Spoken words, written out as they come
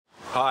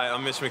Hi,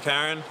 I'm Mitch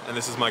McCarron, and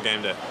this is my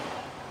game day.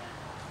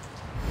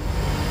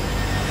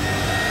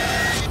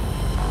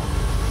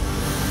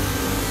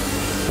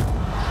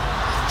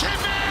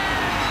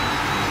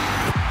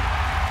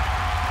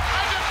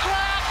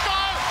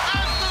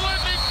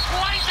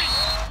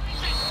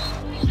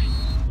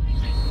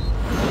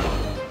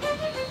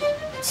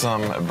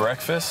 Some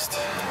breakfast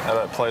at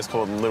a place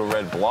called Little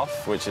Red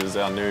Bluff, which is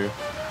our new,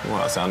 well,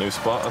 that's our new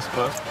spot, I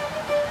suppose.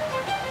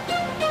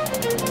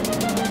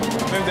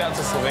 Moved out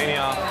to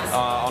Slovenia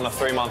on a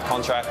 3-month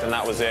contract, and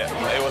that was it.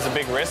 It was a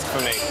big risk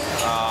for me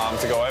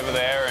to go over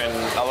there, and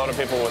a lot of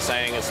people were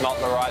saying it's not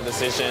the right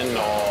decision,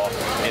 or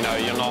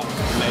you're not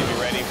maybe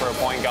ready for a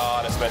point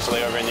guard,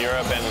 especially over in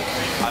Europe. And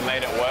I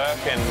made it work,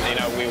 and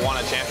we won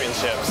a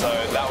championship, so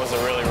that was a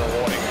really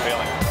rewarding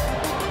feeling.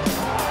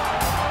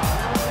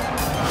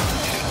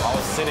 I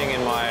was sitting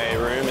in my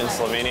room in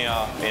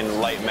Slovenia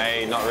in late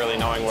May, not really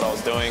knowing what I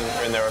was doing,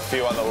 and there were a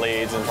few other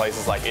leads in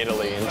places like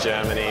Italy and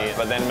Germany.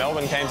 But then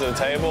Melbourne came to the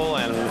table,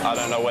 and I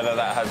don't know whether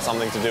that had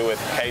something to do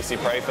with Casey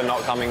Prather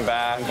not coming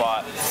back,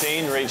 but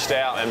Dean reached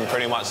out and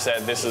pretty much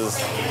said, this is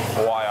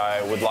why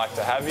I would like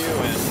to have you,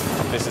 and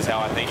this is how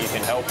I think you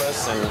can help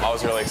us. And I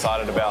was really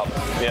excited about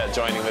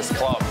joining this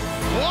club.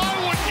 Why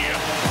wouldn't you?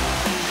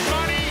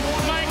 Money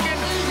making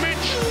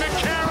Mitch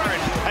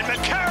McCarron, and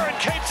McCarron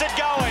keeps it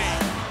going.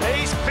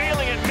 He's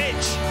feeling it,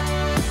 Mitch.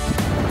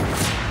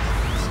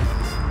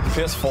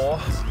 PS4,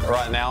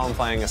 right now I'm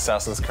playing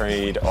Assassin's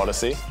Creed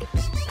Odyssey.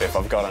 If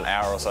I've got an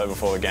hour or so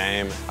before the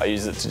game, I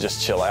use it to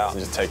just chill out and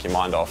just take your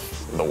mind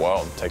off the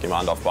world, take your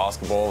mind off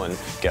basketball and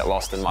get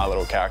lost in my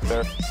little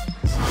character.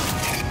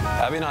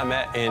 Abby and I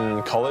met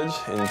in college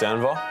in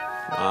Denver.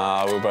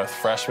 We were both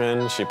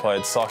freshmen. She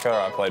played soccer,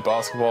 I played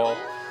basketball.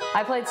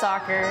 I played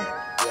soccer.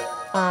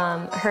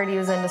 Heard he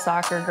was into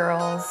soccer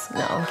girls.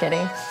 No, I'm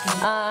kidding.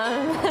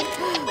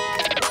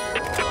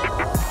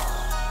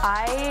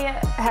 I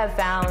have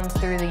found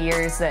through the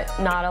years that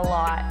not a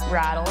lot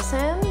rattles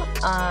him,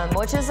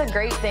 which is a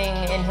great thing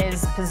in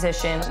his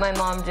position. My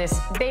mom just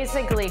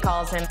basically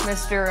calls him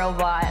Mr.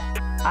 Robot.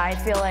 I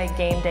feel like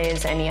game day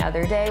is any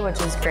other day,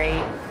 which is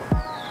great.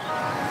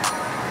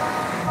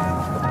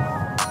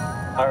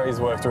 Harry's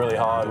worked really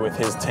hard with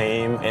his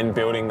team in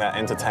building that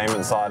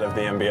entertainment side of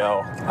the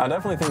NBL. I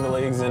definitely think the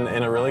league's in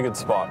a really good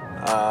spot.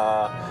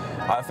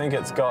 I think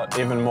it's got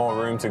even more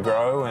room to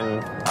grow,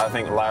 and I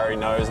think Larry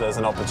knows there's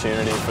an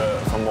opportunity for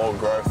more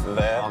growth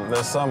there.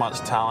 There's so much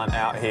talent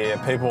out here.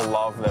 People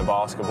love their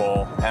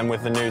basketball, and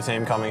with the new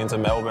team coming into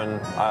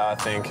Melbourne, I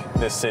think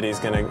this city's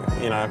going to,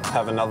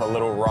 have another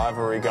little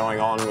rivalry going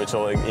on, which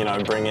will,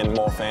 bring in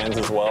more fans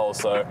as well.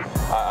 So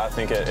I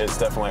think it's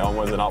definitely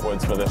onwards and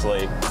upwards for this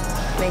league.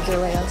 Make your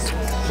layups.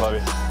 Love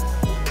you.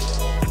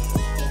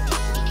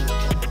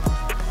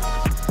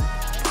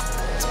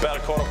 It's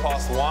about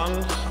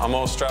 1:15. I'm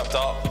all strapped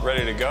up,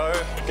 ready to go.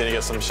 Gonna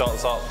get some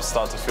shots up,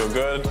 start to feel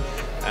good,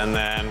 and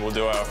then we'll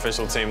do our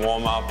official team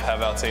warm-up,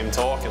 have our team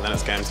talk, and then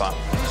it's game time.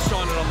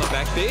 Shine it on the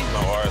back there.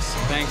 No worries.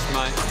 Thanks,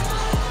 mate.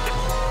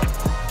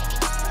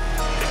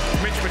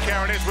 Mitch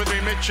McCarron is with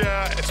me. Mitch,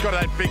 it's got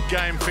that big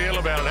game feel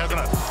about it, hasn't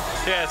it?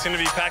 Yeah, it's going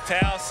to be packed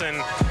house,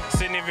 and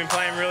Sydney have been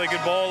playing really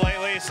good ball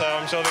lately, so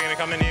I'm sure they're going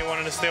to come in here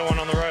wanting to steal one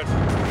on the road.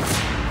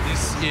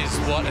 This is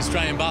what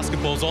Australian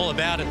basketball's all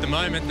about at the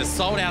moment. The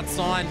sold-out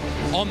sign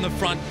on the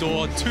front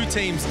door. 2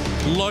 teams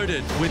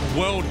loaded with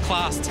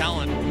world-class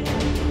talent.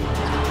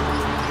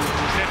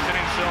 Steps it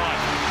inside.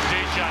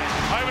 DJ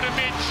over to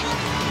Mitch.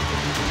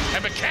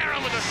 And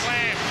McCarron with a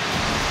slam.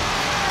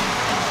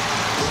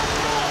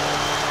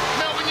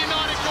 Melbourne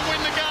United can win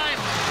the game.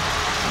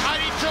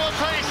 82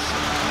 apiece.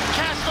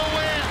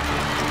 Castleware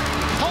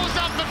pulls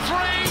up the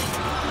 3.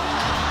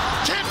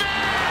 Tip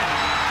in!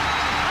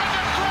 And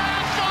the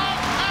crowd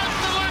goes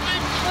absolutely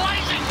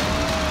crazy.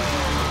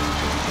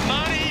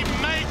 Money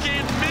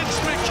making Mitch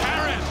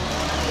McCarron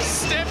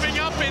stepping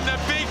up in the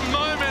big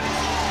moment.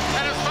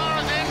 And as far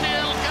as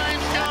NBL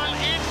games go,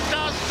 it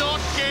does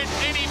not get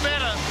any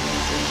better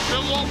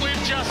than what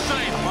we've just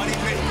seen. Money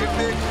making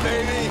Mitch,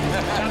 baby.